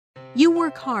You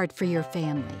work hard for your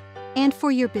family and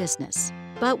for your business,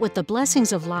 but with the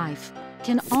blessings of life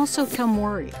can also come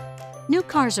worry. New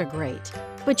cars are great,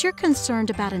 but you're concerned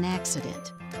about an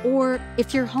accident, or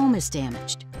if your home is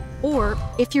damaged, or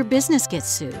if your business gets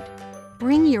sued.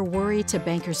 Bring your worry to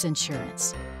Bankers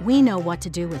Insurance. We know what to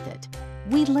do with it.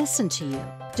 We listen to you,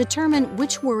 determine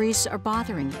which worries are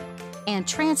bothering you, and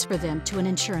transfer them to an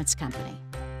insurance company.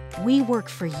 We work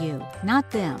for you, not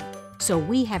them, so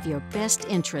we have your best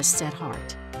interests at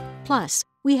heart. Plus,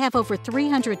 we have over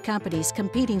 300 companies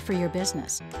competing for your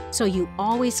business, so you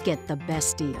always get the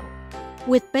best deal.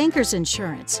 With Bankers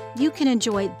Insurance, you can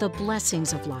enjoy the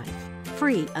blessings of life,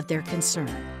 free of their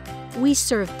concern. We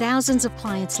serve thousands of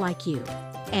clients like you,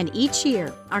 and each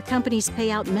year, our companies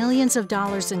pay out millions of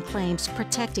dollars in claims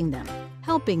protecting them,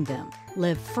 helping them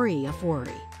live free of worry.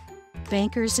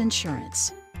 Bankers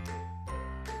Insurance.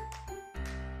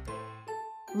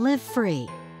 Live free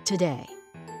today.